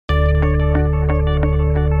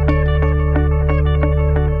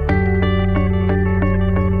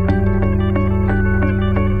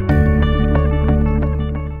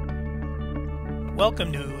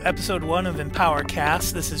Welcome to episode 1 of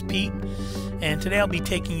EmpowerCast. This is Pete, and today I'll be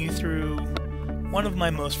taking you through one of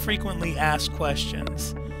my most frequently asked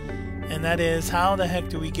questions, and that is, how the heck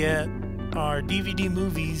do we get our DVD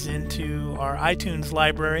movies into our iTunes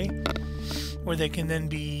library, where they can then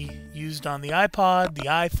be used on the iPod, the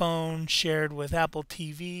iPhone, shared with Apple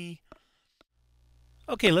TV.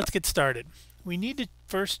 Okay, let's get started. We need to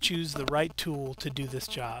first choose the right tool to do this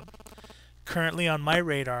job. Currently on my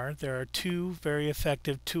radar, there are two very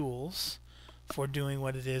effective tools for doing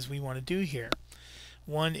what it is we want to do here.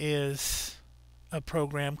 One is a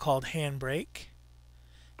program called Handbrake,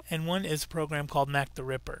 and one is a program called Mac the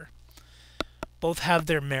Ripper. Both have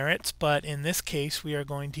their merits, but in this case we are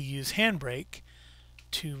going to use Handbrake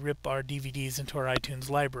to rip our DVDs into our iTunes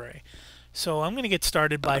library. So I'm going to get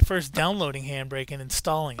started by first downloading Handbrake and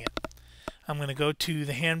installing it. I'm going to go to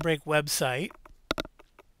the Handbrake website,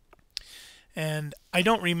 and I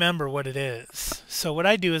don't remember what it is. So what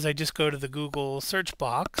I do is I just go to the Google search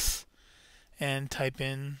box and type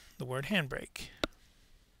in the word Handbrake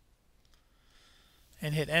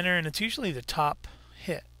and hit enter, and it's usually the top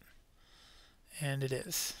hit, and it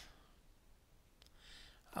is.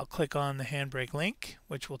 I'll click on the Handbrake link,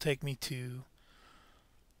 which will take me to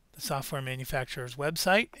the software manufacturer's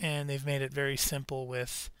website, and they've made it very simple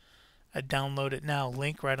with a download it now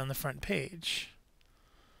link right on the front page.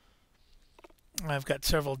 I've got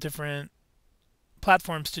several different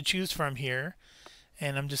platforms to choose from here,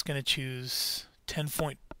 and I'm just going to choose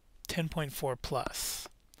 10.4 plus.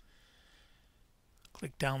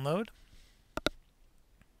 Click download.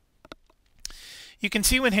 You can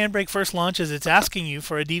see when Handbrake first launches, it's asking you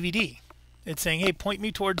for a DVD. It's saying, hey, point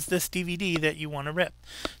me towards this DVD that you want to rip.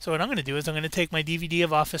 So what I'm going to do is I'm going to take my DVD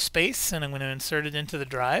of Office Space and I'm going to insert it into the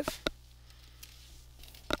drive.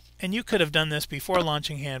 And you could have done this before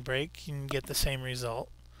launching Handbrake. You can get the same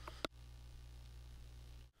result.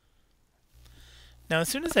 Now as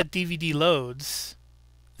soon as that DVD loads,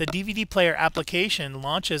 the DVD player application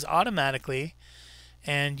launches automatically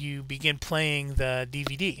and you begin playing the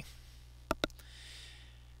DVD.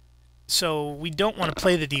 So we don't want to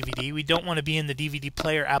play the DVD. We don't want to be in the DVD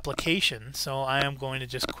player application. So I am going to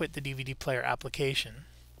just quit the DVD player application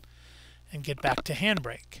and get back to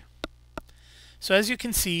Handbrake. So as you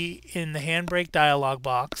can see in the Handbrake dialog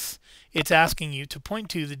box, it's asking you to point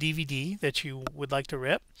to the DVD that you would like to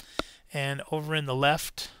rip. And over in the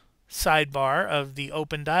left sidebar of the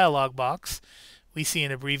open dialog box, we see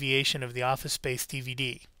an abbreviation of the Office Space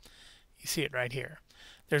DVD. You see it right here.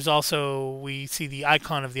 There's also, we see the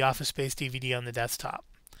icon of the Office Space DVD on the desktop.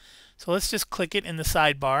 So let's just click it in the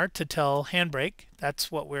sidebar to tell Handbrake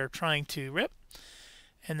that's what we're trying to rip,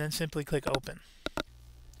 and then simply click open.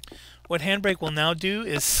 What Handbrake will now do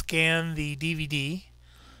is scan the DVD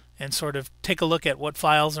and sort of take a look at what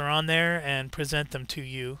files are on there and present them to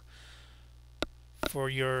you for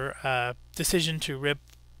your decision to rip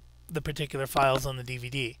the particular files on the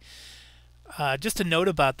DVD. Just a note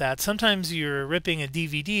about that, sometimes you're ripping a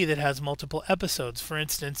DVD that has multiple episodes. For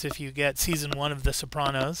instance, if you get season 1 of The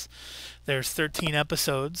Sopranos, there's 13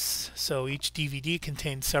 episodes, so each DVD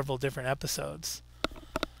contains several different episodes.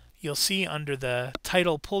 You'll see under the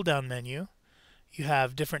title pull-down menu, you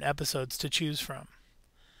have different episodes to choose from.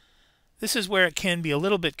 This is where it can be a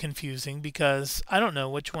little bit confusing because I don't know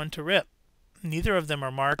which one to rip. Neither of them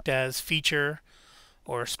are marked as feature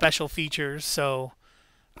or special features, so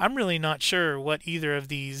I'm really not sure what either of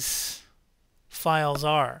these files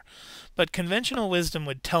are. But conventional wisdom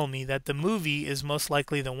would tell me that the movie is most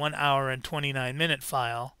likely the 1 hour and 29-minute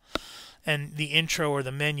file, and the intro or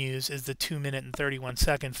the menus is the 2-minute and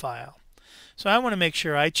 31-second file. So I want to make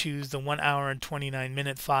sure I choose the 1 hour and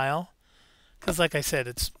 29-minute file, because like I said,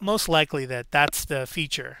 it's most likely that that's the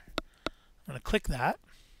feature. I'm going to click that.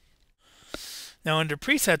 Now under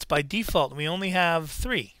presets, by default, we only have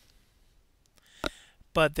 3.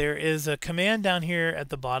 But there is a command down here at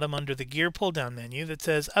the bottom under the gear pull-down menu that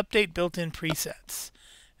says Update Built-in Presets.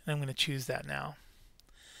 And I'm going to choose that now.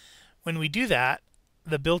 When we do that,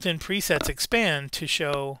 the built-in presets expand to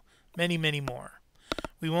show many, many more.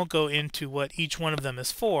 We won't go into what each one of them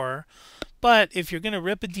is for, but if you're going to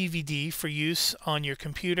rip a DVD for use on your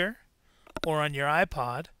computer or on your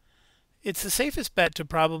iPod, it's the safest bet to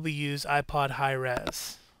probably use iPod High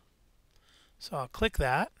Res. So I'll click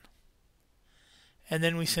that, and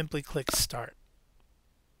then we simply click Start.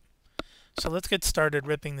 So let's get started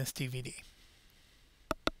ripping this DVD.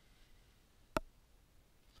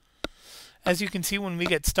 As you can see, when we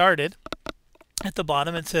get started, at the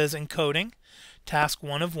bottom it says encoding, task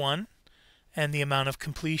 1 of 1, and the amount of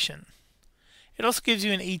completion. It also gives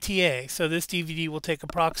you an ETA, so this DVD will take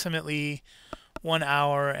approximately 1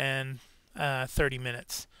 hour and 30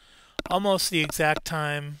 minutes. Almost the exact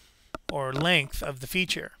time or length of the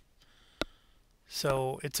feature.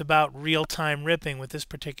 So it's about real-time ripping with this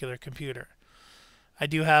particular computer. I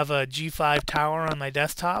do have a G5 tower on my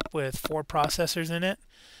desktop with 4 processors in it,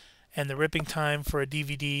 and the ripping time for a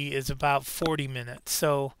DVD is about 40 minutes.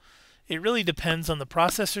 So it really depends on the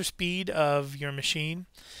processor speed of your machine.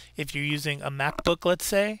 If you're using a MacBook, let's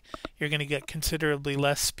say, you're going to get considerably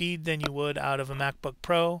less speed than you would out of a MacBook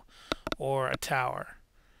Pro or a tower.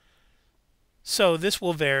 So this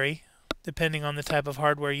will vary depending on the type of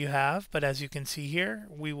hardware you have, but as you can see here,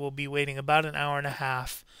 we will be waiting about an hour and a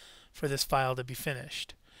half for this file to be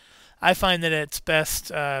finished. I find that it's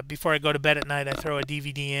best, before I go to bed at night, I throw a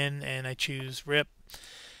DVD in and I choose RIP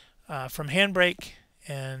from Handbrake,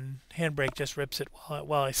 and Handbrake just rips it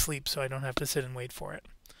while I sleep, so I don't have to sit and wait for it.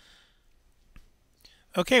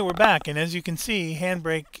 Okay, we're back, and as you can see,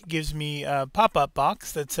 Handbrake gives me a pop-up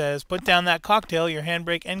box that says, "Put down that cocktail, your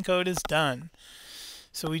Handbrake encode is done."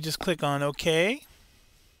 So we just click on OK,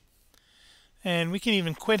 and we can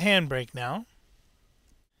even quit Handbrake now.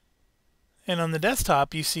 And on the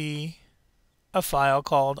desktop, you see a file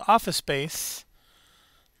called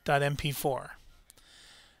officespace.mp4,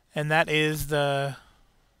 and that is the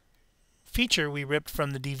feature we ripped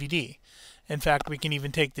from the DVD. In fact, we can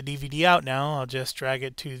even take the DVD out now. I'll just drag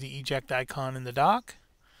it to the eject icon in the dock,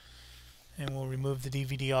 and we'll remove the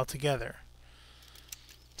DVD altogether.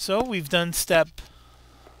 So we've done step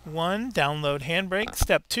 1, download Handbrake.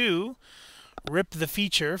 Step 2, rip the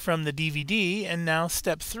feature from the DVD. And now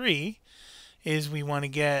step 3 is we want to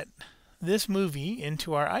get this movie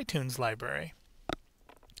into our iTunes library.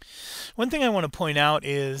 One thing I want to point out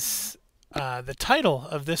is the title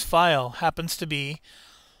of this file happens to be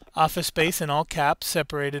Office Space in all caps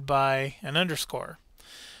separated by an underscore.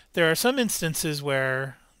 There are some instances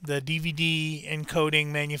where the DVD encoding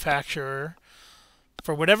manufacturer,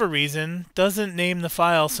 for whatever reason, doesn't name the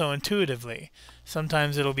file so intuitively.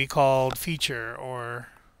 Sometimes it'll be called feature or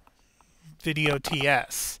video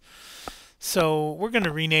TS. So we're going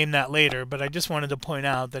to rename that later, but I just wanted to point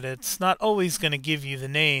out that it's not always going to give you the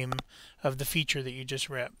name of the feature that you just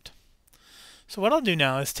ripped. So what I'll do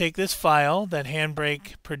now is take this file that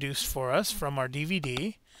Handbrake produced for us from our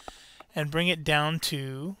DVD and bring it down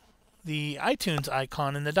to the iTunes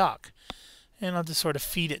icon in the dock. And I'll just sort of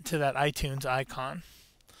feed it to that iTunes icon.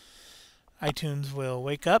 iTunes will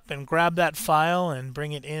wake up and grab that file and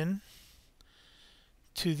bring it in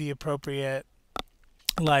to the appropriate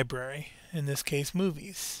library, in this case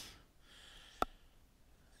movies.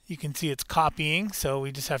 You can see it's copying, so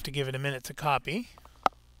we just have to give it a minute to copy.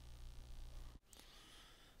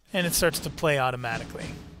 And it starts to play automatically.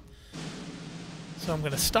 So I'm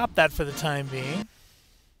going to stop that for the time being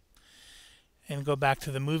and go back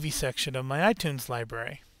to the movie section of my iTunes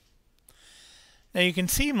library. Now you can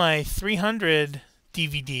see my 300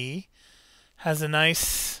 DVD has a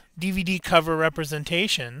nice DVD cover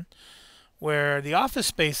representation where the Office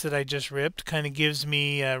Space that I just ripped kind of gives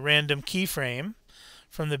me a random keyframe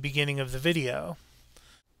from the beginning of the video.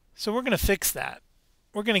 So we're going to fix that.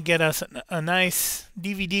 We're going to get us a nice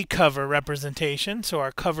DVD cover representation so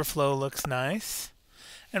our cover flow looks nice.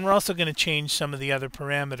 And we're also going to change some of the other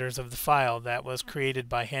parameters of the file that was created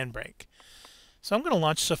by Handbrake. So I'm going to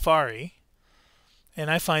launch Safari, and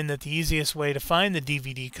I find that the easiest way to find the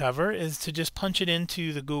DVD cover is to just punch it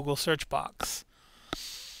into the Google search box.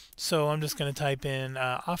 So I'm just going to type in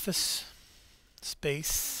Office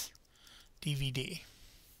Space DVD.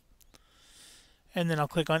 And then I'll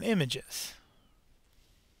click on Images.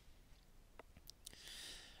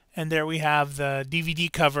 And there we have the DVD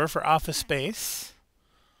cover for Office Space.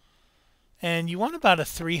 And you want about a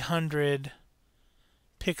 300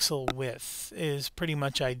 pixel width is pretty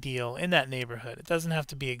much ideal in that neighborhood. It doesn't have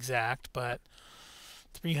to be exact, but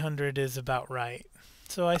 300 is about right.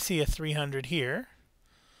 So I see a 300 here.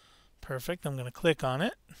 Perfect. I'm going to click on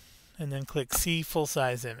it and then click See Full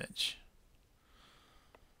Size Image.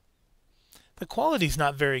 The quality's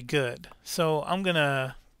not very good, so I'm going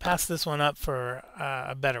to pass this one up for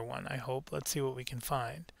a better one, I hope. Let's see what we can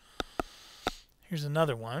find. Here's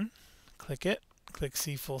another one. Click it. Click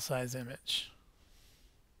See Full Size Image.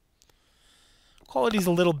 Quality's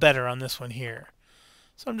a little better on this one here.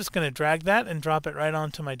 So I'm just going to drag that and drop it right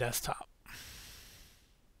onto my desktop.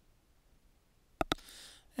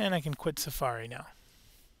 And I can quit Safari now.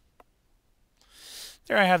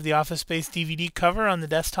 There I have the Office Space DVD cover on the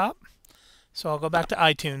desktop. So I'll go back to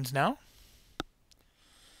iTunes now.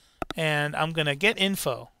 And I'm going to get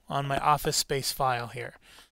info on my Office Space file here.